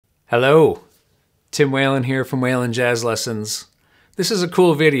Hello, Tim Whalen here from Whalen Jazz Lessons. This is a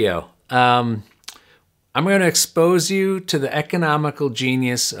cool video. I'm going to expose you to the economical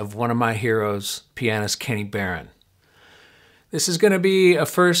genius of one of my heroes, pianist Kenny Barron. This is going to be a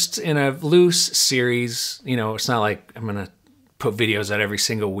first in a loose series. You know, it's not like I'm going to put videos out every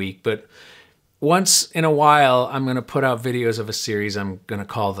single week, but once in a while, I'm going to put out videos of a series I'm going to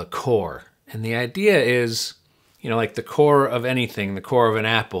call The Core. And the idea is, you know, like the core of anything, the core of an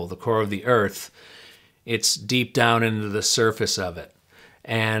apple, the core of the earth, it's deep down into the surface of it.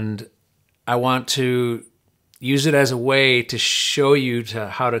 And I want to use it as a way to show you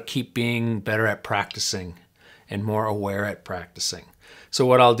how to keep being better at practicing and more aware at practicing. So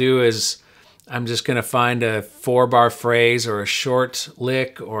what I'll do is I'm just going to find a 4-bar phrase or a short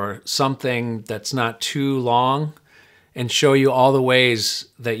lick or something that's not too long and show you all the ways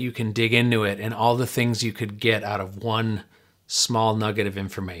that you can dig into it and all the things you could get out of one small nugget of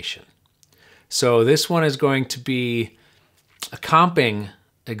information. So this one is going to be a comping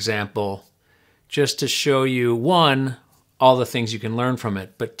example just to show you, one, all the things you can learn from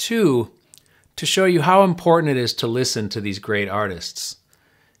it, but two, to show you how important it is to listen to these great artists,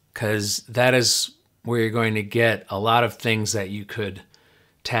 because that is where you're going to get a lot of things that you could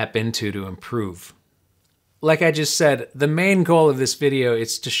tap into to improve. Like I just said, the main goal of this video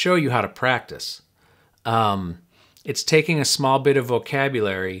is to show you how to practice. It's taking a small bit of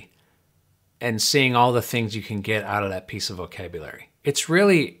vocabulary and seeing all the things you can get out of that piece of vocabulary. It's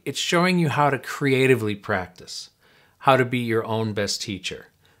showing you how to creatively practice, how to be your own best teacher.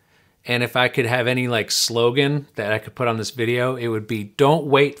 And if I could have any like slogan that I could put on this video, it would be, don't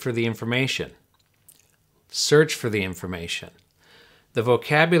wait for the information. Search for the information. The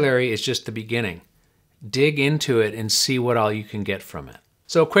vocabulary is just the beginning. Dig into it and see what all you can get from it.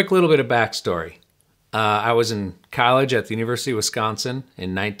 So a quick little bit of backstory. I was in college at the University of Wisconsin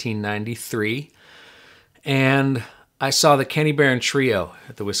in 1993, and I saw the Kenny Barron Trio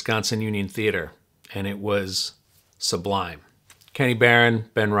at the Wisconsin Union Theater, and it was sublime. Kenny Barron,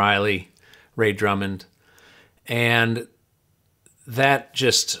 Ben Riley, Ray Drummond, and that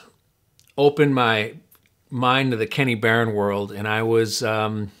just opened my mind to the Kenny Barron world, and I was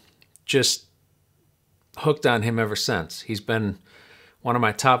just hooked on him ever since. He's been one of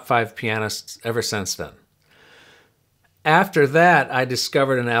my top 5 pianists ever since then. After that, I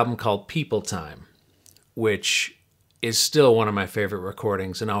discovered an album called People Time, which is still one of my favorite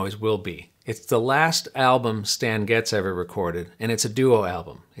recordings and always will be. It's the last album Stan Getz ever recorded, and it's a duo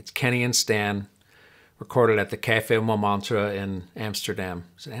album. It's Kenny and Stan, recorded at the Café Montmartre in Amsterdam.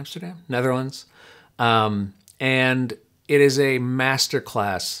 Is it Amsterdam? Netherlands. And it is a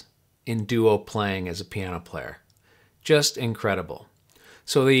masterclass in duo playing as a piano player. Just incredible.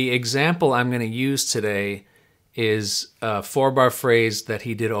 So the example I'm going to use today is a 4-bar phrase that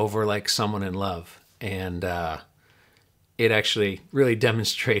he did over Like Someone in Love. And it actually really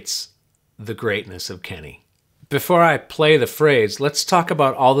demonstrates the greatness of Kenny. Before I play the phrase, let's talk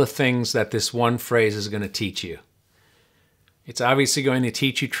about all the things that this one phrase is going to teach you. It's obviously going to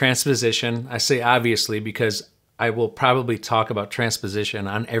teach you transposition. I say obviously because I will probably talk about transposition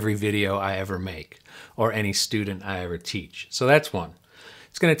on every video I ever make or any student I ever teach. So that's one.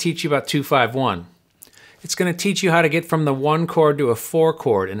 It's going to teach you about 2-5-1. It's going to teach you how to get from the 1 chord to a 4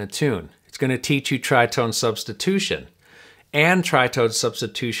 chord in a tune. It's going to teach you tritone substitution and tritone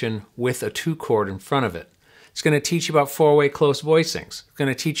substitution with a 2 chord in front of it. It's going to teach you about 4-way close voicings. It's going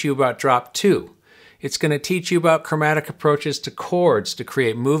to teach you about drop 2. It's going to teach you about chromatic approaches to chords to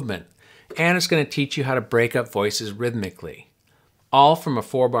create movement. And it's going to teach you how to break up voices rhythmically, all from a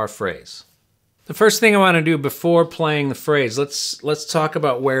 4-bar phrase. The first thing I want to do before playing the phrase, let's talk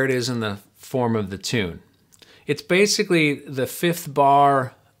about where it is in the form of the tune. It's basically the 5th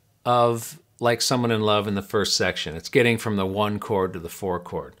bar of Like Someone in Love in the first section. It's getting from the 1 chord to the 4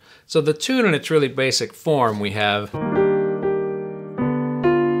 chord. So the tune in its really basic form, we have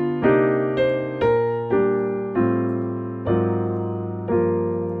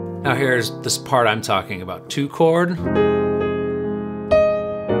now here's this part I'm talking about. 2 chord.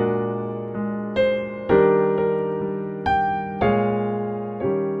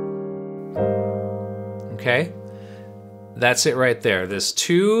 Okay? That's it right there. This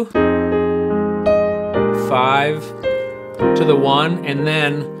 2, 5 to the 1, and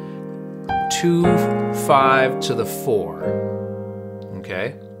then 2, 5 to the 4.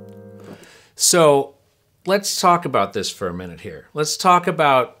 Okay? So let's talk about this for a minute here. Let's talk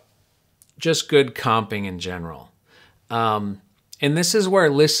about just good comping in general. And this is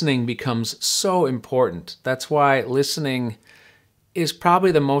where listening becomes so important. That's why listening is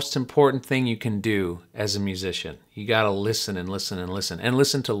probably the most important thing you can do as a musician. You got to listen and listen and listen and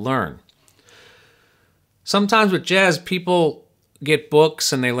listen to learn. Sometimes with jazz, people get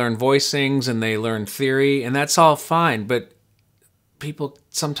books and they learn voicings and they learn theory, and that's all fine, but people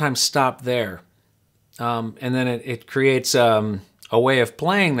sometimes stop there. And then it creates a way of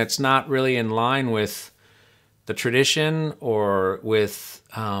playing that's not really in line with the tradition or with,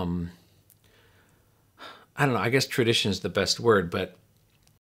 I don't know, I guess tradition is the best word, but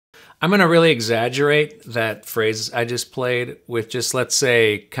I'm going to really exaggerate that phrase I just played with just, let's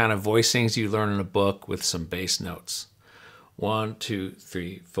say, kind of voicings you learn in a book with some bass notes. 1, 2,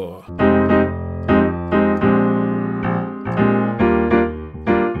 3, 4.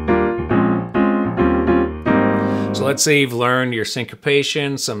 So let's say you've learned your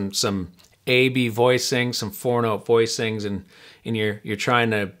syncopation, some A-B voicing, some 4-note voicings, and you're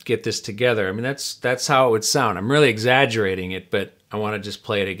trying to get this together. I mean, that's how it would sound. I'm really exaggerating it, but I want to just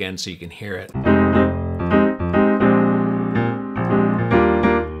play it again so you can hear it.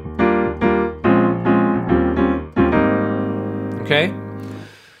 Okay?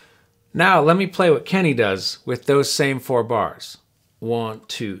 Now let me play what Kenny does with those same 4 bars. 1,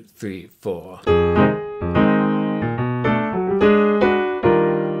 2, 3, 4.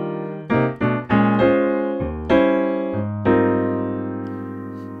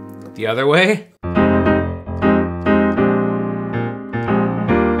 The other way.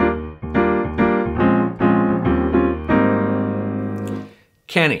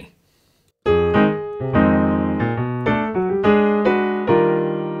 Kenny.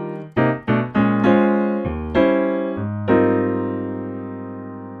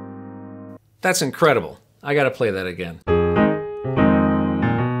 That's incredible. I gotta play that again.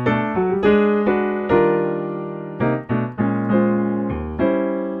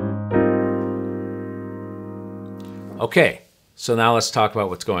 Okay, so now let's talk about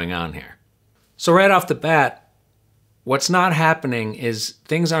what's going on here. So right off the bat, what's not happening is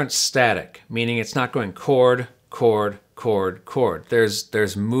things aren't static, meaning it's not going chord, chord, chord, chord.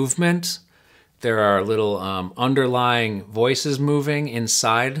 There's movement. There are little underlying voices moving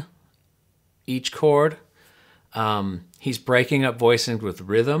inside each chord. He's breaking up voicings with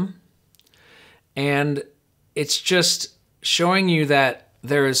rhythm. And it's just showing you that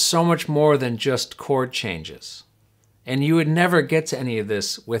there is so much more than just chord changes. And you would never get to any of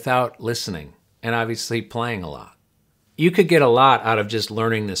this without listening and obviously playing a lot. You could get a lot out of just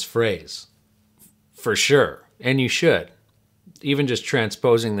learning this phrase, for sure, and you should. Even just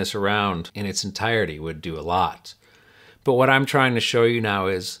transposing this around in its entirety would do a lot. But what I'm trying to show you now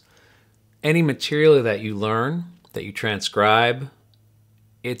is any material that you learn, that you transcribe,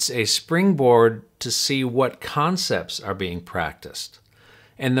 it's a springboard to see what concepts are being practiced.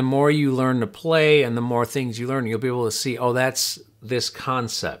 And the more you learn to play and the more things you learn, you'll be able to see, oh, that's this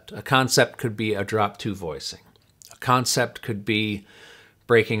concept. A concept could be a drop 2 voicing. A concept could be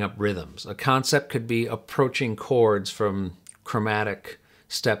breaking up rhythms. A concept could be approaching chords from chromatic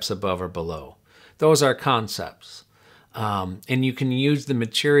steps above or below. Those are concepts. And you can use the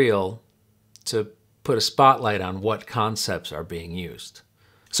material to put a spotlight on what concepts are being used.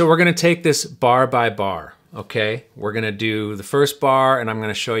 So we're going to take this bar by bar. Okay, we're going to do the first bar and I'm going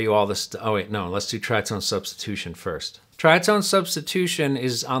to show you all this. Oh wait, no, let's do tritone substitution first. Tritone substitution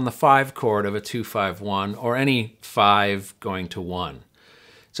is on the 5 chord of a 2-5-1 or any 5 going to 1.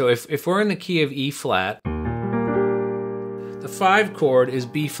 So if we're in the key of E flat, the 5 chord is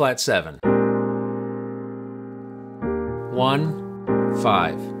B flat 7. 1,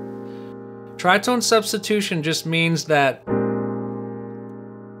 5. Tritone substitution just means that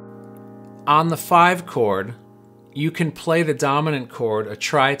on the 5 chord, you can play the dominant chord a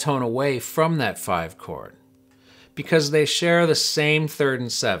tritone away from that 5 chord because they share the same 3rd and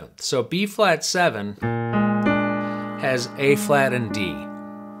 7th. So B flat 7 has A flat and D,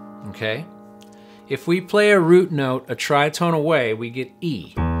 okay? If we play a root note a tritone away, we get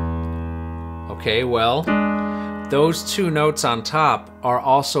E. Okay, well, those 2 notes on top are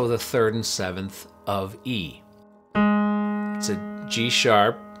also the 3rd and 7th of E. It's a G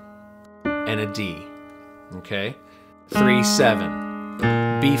sharp and a D, okay? 3,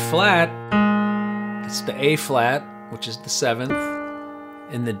 7. B flat, it's the A flat, which is the 7th,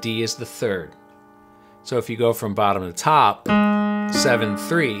 and the D is the 3rd. So if you go from bottom to top, 7,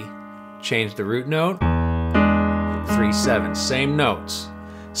 3, change the root note, 3, 7, same notes.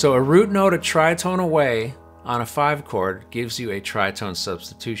 So a root note a tritone away on a 5 chord gives you a tritone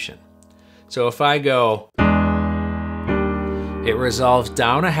substitution. So if I go, it resolves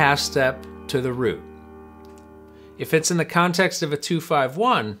down a half step to the root. If it's in the context of a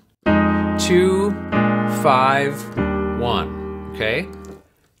 2-5-1, 2, 5, 1. Okay?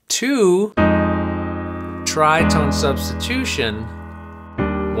 2, tritone substitution,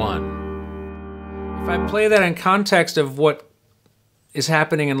 1. If I play that in context of what is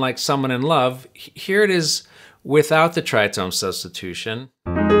happening in like Someone in Love, here it is without the tritone substitution.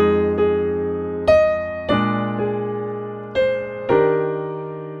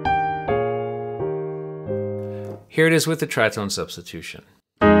 Here it is with the tritone substitution.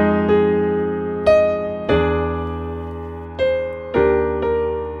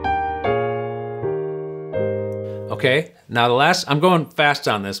 Okay, now the last, I'm going fast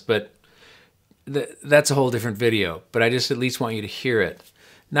on this, but that's a whole different video, but I just at least want you to hear it.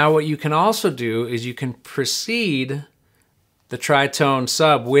 Now what you can also do is you can precede the tritone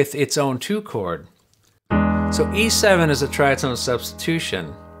sub with its own 2 chord. So E7 is a tritone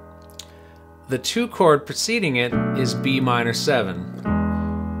substitution. The 2 chord preceding it is B minor 7,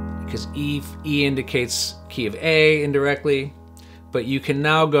 because E indicates key of A indirectly, but you can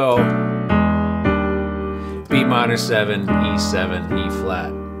now go B minor 7, E7, E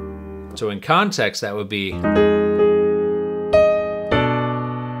flat. So in context, that would be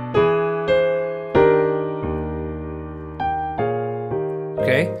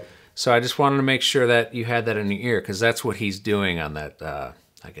okay. So I just wanted to make sure that you had that in your ear, because that's what he's doing on that,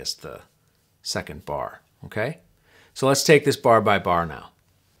 I guess, the second bar, okay? So let's take this bar by bar now.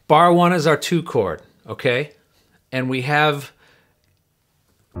 Bar 1 is our 2 chord, okay? And we have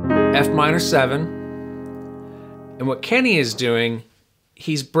F minor 7. And what Kenny is doing,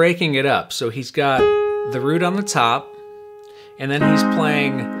 he's breaking it up. So he's got the root on the top, and then he's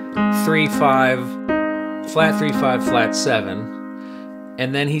playing 3-5, flat 3-5, flat 7.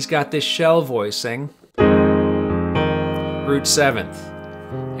 And then he's got this shell voicing, root 7th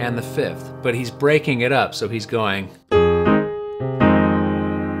and the 5th. But he's breaking it up, so he's going.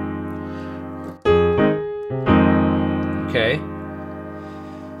 Okay?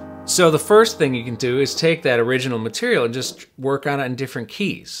 So the first thing you can do is take that original material and just work on it in different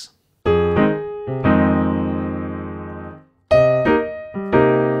keys.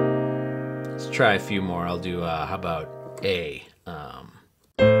 Let's try a few more. I'll do, how about A?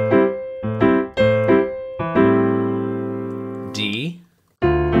 D,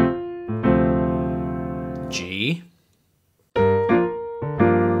 G.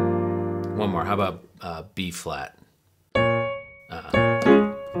 One more. How about B flat?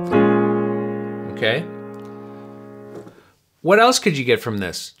 Okay. What else could you get from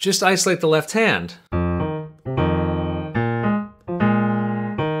this? Just isolate the left hand.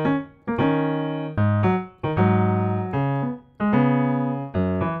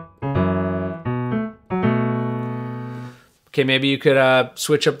 Okay, maybe you could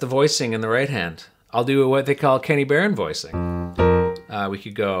switch up the voicing in the right hand. I'll do what they call Kenny Barron voicing. We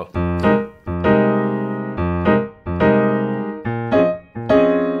could go.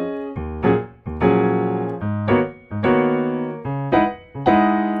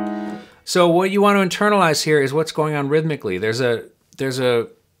 So what you want to internalize here is what's going on rhythmically. There's a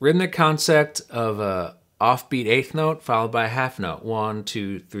rhythmic concept of a offbeat 8th note followed by a half note. 1,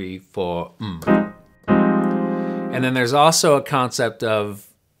 2, 3, 4. And then there's also a concept of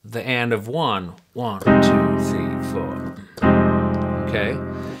the and of 1. 1, 2, 3, 4. Okay.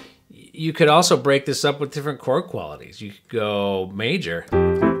 You could also break this up with different chord qualities. You could go major,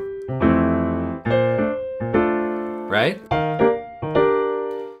 right?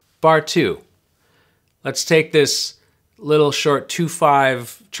 Bar 2. Let's take this little short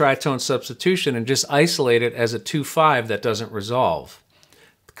 2-5 tritone substitution and just isolate it as a 2-5 that doesn't resolve.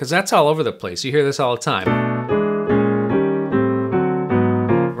 Because that's all over the place. You hear this all the time.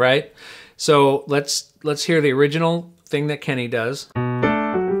 Right? So let's hear the original thing that Kenny does.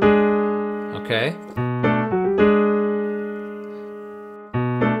 Okay.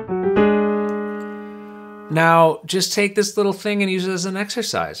 Now, just take this little thing and use it as an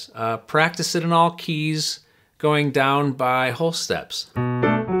exercise. Practice it in all keys, going down by whole steps.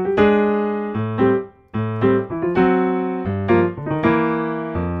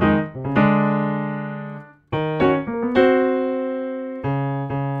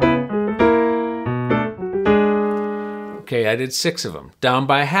 Okay, I did 6 of them. Down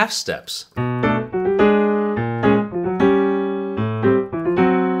by half steps.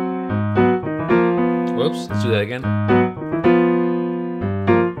 Whoops, let's do that again.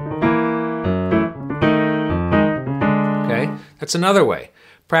 Okay, that's another way.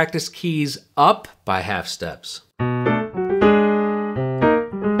 Practice keys up by half steps.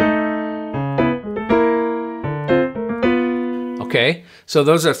 Okay, so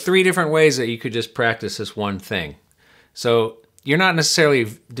those are 3 different ways that you could just practice this one thing. So you're not necessarily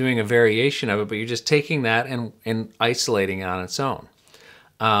doing a variation of it, but you're just taking that and isolating it on its own.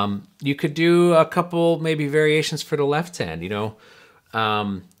 You could do a couple maybe variations for the left hand, you know.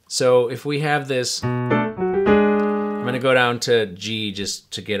 So if we have this, I'm going to go down to G just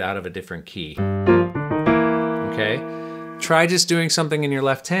to get out of a different key. Okay? Try just doing something in your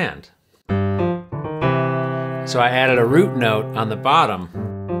left hand. So I added a root note on the bottom.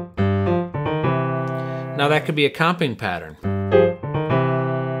 Now that could be a comping pattern.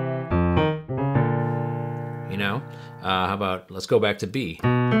 You know? How about, let's go back to B.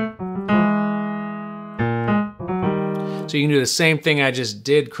 So you can do the same thing I just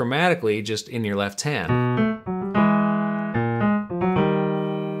did chromatically, just in your left hand.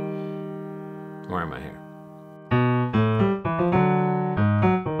 Where am I here?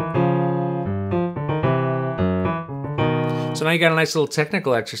 So now you got a nice little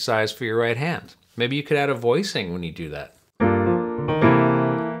technical exercise for your right hand. Maybe you could add a voicing when you do that.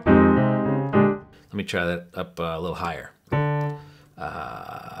 Let me try that up a little higher.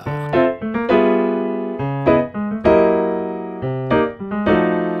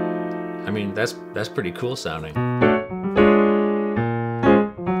 I mean, that's pretty cool sounding.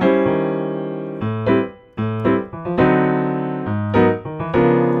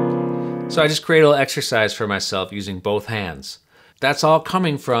 So I just create a little exercise for myself using both hands. That's all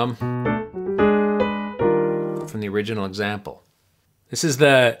coming from the original example. This is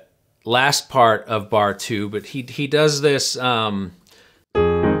the last part of bar 2, but he does this, he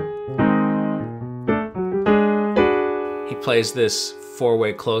plays this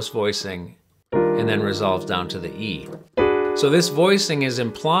 4-way close voicing and then resolves down to the E. So this voicing is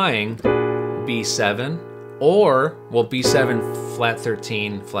implying B7 or, well, B7 flat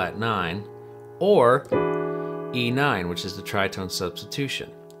 13, flat 9, or E9, which is the tritone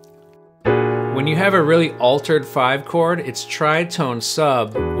substitution. When you have a really altered 5 chord, its tritone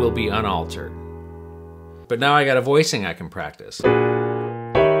sub will be unaltered. But now I got a voicing I can practice.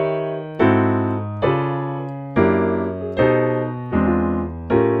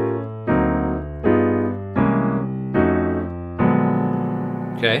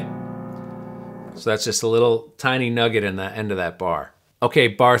 Okay? So that's just a little tiny nugget in the end of that bar. Okay,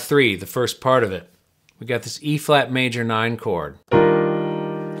 bar 3, the first part of it. We got this E flat major 9 chord.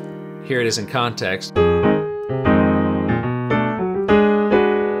 Here it is in context.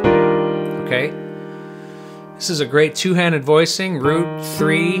 Okay. This is a great two-handed voicing. Root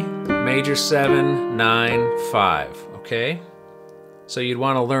 3, major 7, 9, 5. Okay? So you'd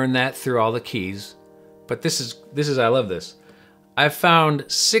want to learn that through all the keys. But this is I love this. I've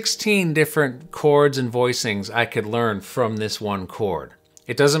found 16 different chords and voicings I could learn from this one chord.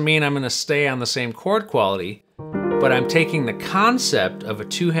 It doesn't mean I'm going to stay on the same chord quality, but I'm taking the concept of a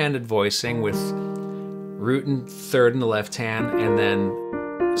two-handed voicing with root and third in the left hand, and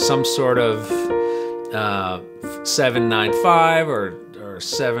then some sort of 7-9-5 or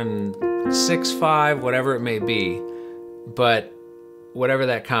 7-6-5, whatever it may be, but whatever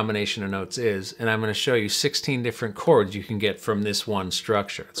that combination of notes is, and I'm going to show you 16 different chords you can get from this one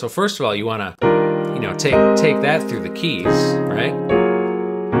structure. So first of all, you want to, you know, take that through the keys, right?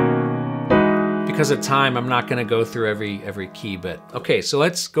 Because of time, I'm not going to go through every key, but okay, so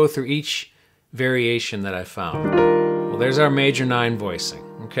let's go through each variation that I found. Well, there's our major 9 voicing,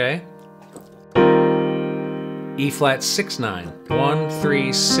 okay? E flat 6-9, 1,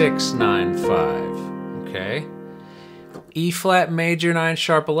 3, 6, 9, 5, okay? E flat major 9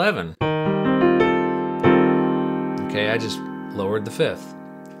 sharp 11. Okay, I just lowered the 5th.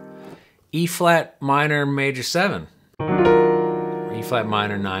 E flat minor major 7. Or E flat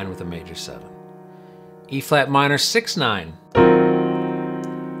minor 9 with a major 7. E flat minor 6-9.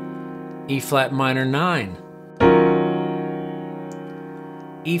 E flat minor 9.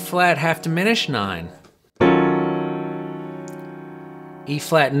 E flat half diminished 9. E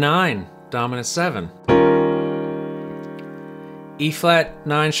flat 9, dominant 7. E flat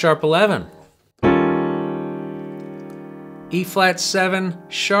 9 sharp 11. E flat 7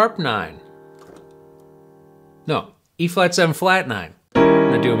 sharp 9. No, E flat 7 flat 9.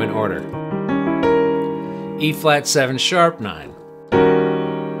 I'm gonna do them in order. E flat 7 sharp 9.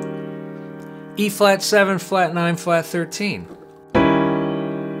 E flat 7 flat 9 flat 13.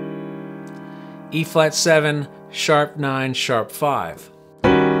 E flat 7 sharp 9 sharp 5.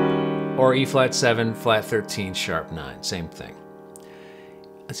 Or E flat 7 flat 13 sharp 9, same thing.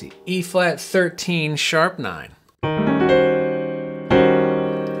 Let's see, E flat 13 sharp 9.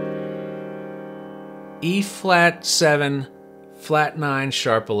 E flat 7 flat 9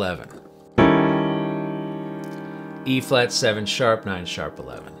 sharp 11. E flat 7 sharp 9 sharp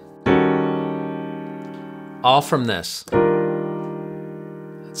 11. All from this.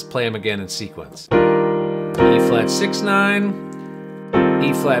 Let's play them again in sequence. E flat 6, 9,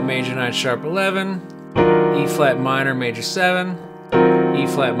 E flat major 9 sharp 11, E flat minor major 7, E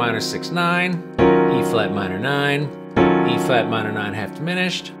flat minor 6, 9, E flat minor 9, E flat minor 9 half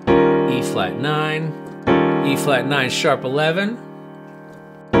diminished, E flat 9, E flat 9 sharp 11,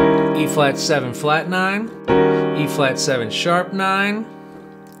 E flat 7 flat 9, E flat 7 sharp 9,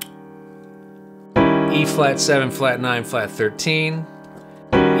 E flat 7 flat 9 flat 13,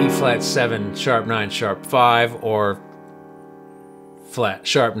 E flat 7 sharp 9 sharp 5, or flat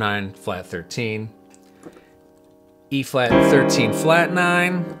sharp 9 flat 13, E flat 13 flat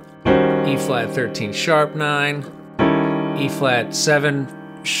 9, E flat 13 sharp 9, E flat 7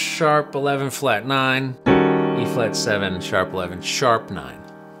 sharp 11 flat 9, E flat 7 sharp 11 sharp 9.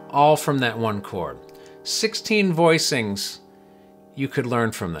 All from that one chord. 16 voicings you could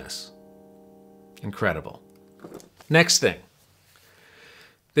learn from this. Incredible. Next thing.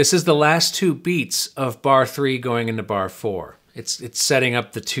 This is the last two beats of bar 3 going into bar 4. It's setting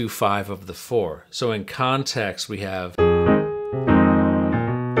up the 2-5 of the 4. So in context we have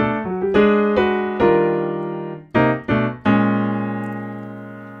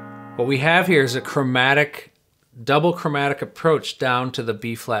what we have here is a chromatic, double chromatic approach down to the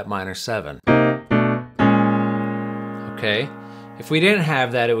B flat minor 7. Okay? If we didn't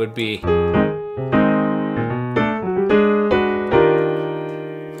have that, it would be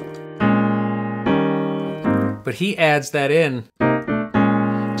but he adds that in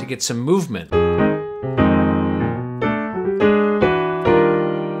to get some movement.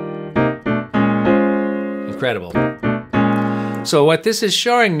 Incredible. So what this is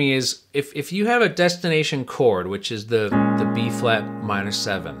showing me is if you have a destination chord, which is the B flat minor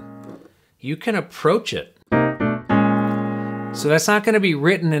 7, you can approach it. So that's not going to be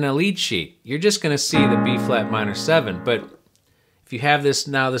written in a lead sheet. You're just going to see the B flat minor 7. But if you have this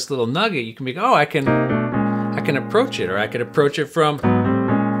now, this little nugget, you can be, oh, I can approach it, or I could approach it from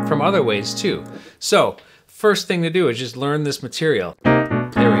other ways too. So first thing to do is just learn this material.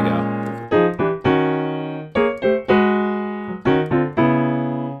 There we go.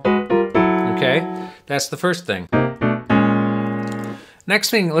 Okay, that's the first thing. Next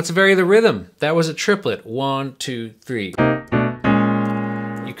thing, let's vary the rhythm. That was a triplet. 1, 2, 3.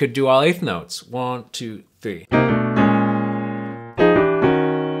 You could do all eighth notes. 1, 2, 3.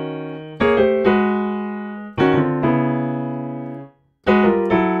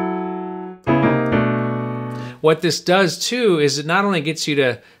 What this does too is it not only gets you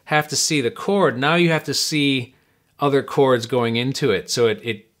to have to see the chord, now you have to see other chords going into it. So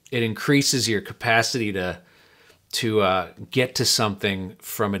it increases your capacity to get to something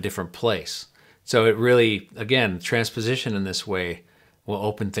from a different place. So it really, again, transposition in this way will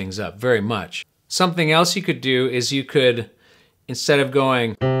open things up very much. Something else you could do is you could, instead of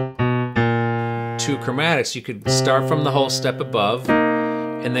going 2 chromatics, you could start from the whole step above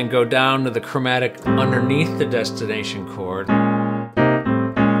and then go down to the chromatic underneath the destination chord,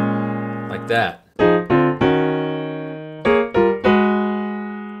 like that.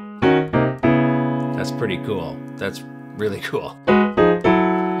 That's pretty cool. That's really cool.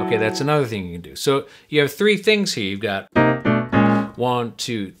 Okay, that's another thing you can do. So you have 3 things here. You've got 1,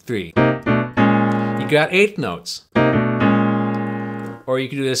 2, 3. You got eighth notes. Or you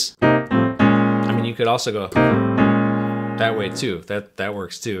could do this, I mean, you could also go that way too. That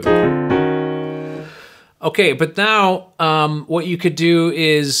works too. Okay, but now what you could do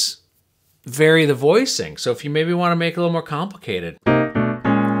is vary the voicing. So if you maybe want to make it a little more complicated,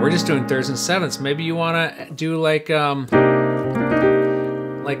 we're just doing thirds and sevenths. Maybe you want to do like a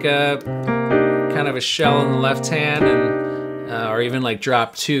kind of a shell in the left hand, and or even like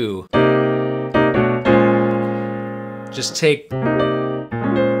drop 2. Just take,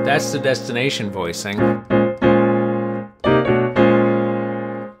 that's the destination voicing.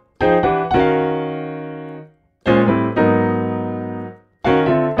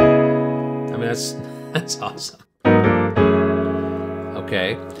 That's awesome.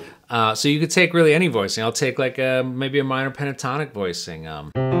 Okay, so you could take really any voicing. I'll take like maybe a minor pentatonic voicing.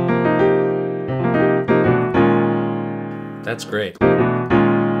 That's great.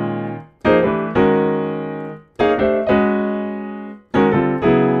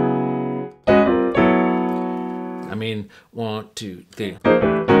 I mean, 1, 2, 3.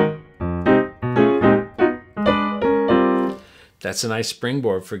 That's a nice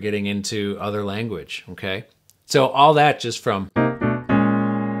springboard for getting into other language, okay? So all that just from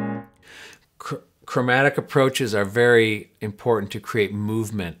chromatic approaches are very important to create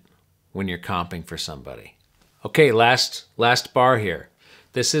movement when you're comping for somebody. Okay, last bar here.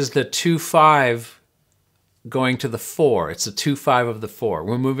 This is the 2-5 going to the 4. It's the 2-5 of the 4.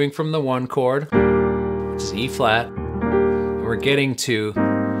 We're moving from the 1 chord, which is E flat, and we're getting to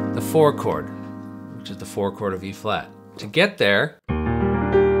the 4 chord, which is the 4 chord of E flat. To get there,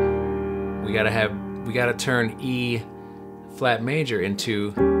 we gotta turn E flat major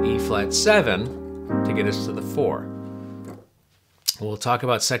into E flat 7 to get us to the 4. We'll talk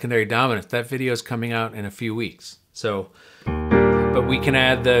about secondary dominant. That video is coming out in a few weeks. So, but we can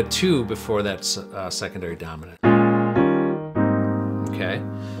add the 2 before that secondary dominant. Okay.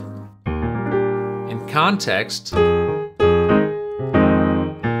 In context,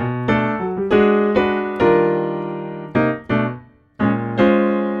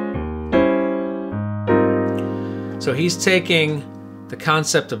 so he's taking the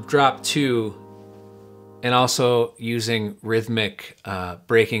concept of drop 2 and also using rhythmic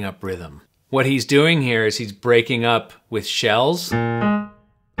breaking up rhythm. What he's doing here is he's breaking up with shells, and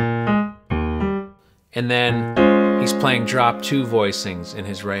then he's playing drop 2 voicings in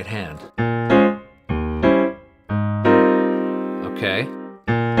his right hand. Okay?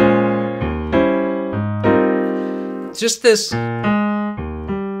 Just this, that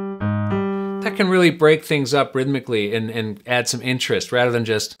can really break things up rhythmically and add some interest rather than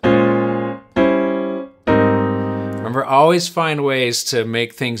just... Remember, always find ways to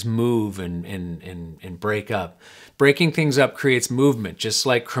make things move and break up. Breaking things up creates movement, just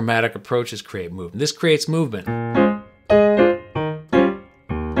like chromatic approaches create movement. This creates movement.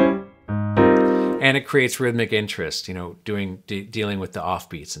 And it creates rhythmic interest, you know, dealing with the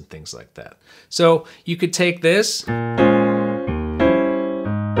offbeats and things like that. So you could take this.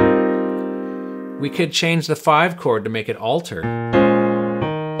 We could change the 5 chord to make it alter.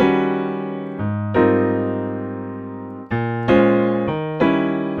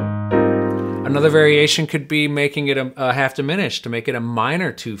 Another variation could be making it a half diminished to make it a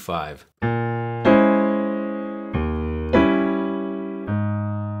minor 2-5.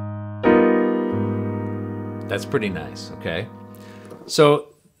 That's pretty nice, okay? So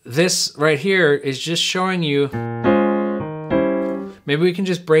this right here is just showing you, maybe we can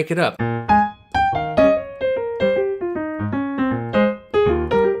just break it up.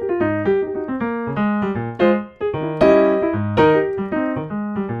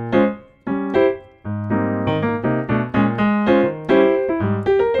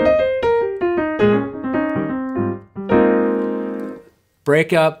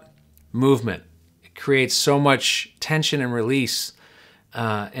 Break up, movement. It creates so much tension and release,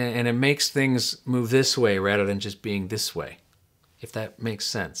 and it makes things move this way rather than just being this way, if that makes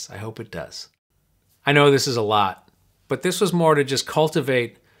sense. I hope it does. I know this is a lot, but this was more to just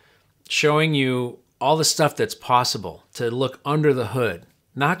cultivate showing you all the stuff that's possible, to look under the hood,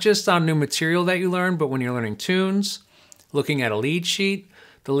 not just on new material that you learn, but when you're learning tunes, looking at a lead sheet.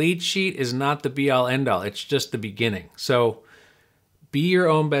 The lead sheet is not the be-all, end-all. It's just the beginning. So be your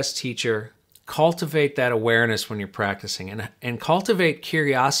own best teacher, cultivate that awareness when you're practicing, and cultivate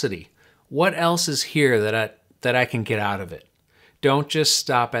curiosity. What else is here that I can get out of it? Don't just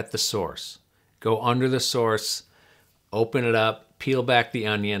stop at the source. Go under the source, open it up, peel back the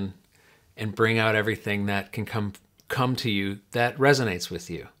onion, and bring out everything that can come to you that resonates with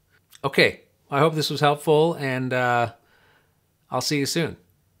you. Okay, I hope this was helpful, and I'll see you soon.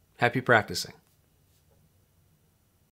 Happy practicing.